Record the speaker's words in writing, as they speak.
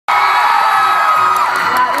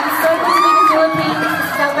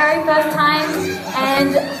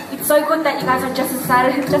so good that you guys are just as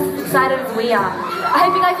excited as we are. I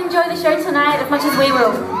hope you guys enjoy the show tonight as much as we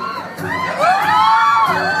will.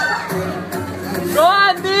 Go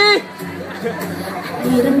Andy!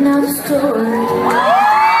 Need another story.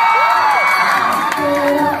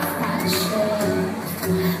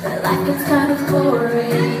 But life gets kind of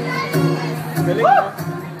boring.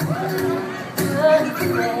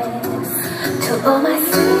 Till all my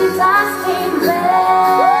sleeves are stained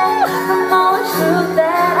red from all the truth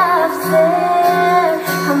that I've said.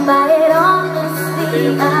 I'm by it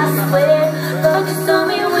honestly.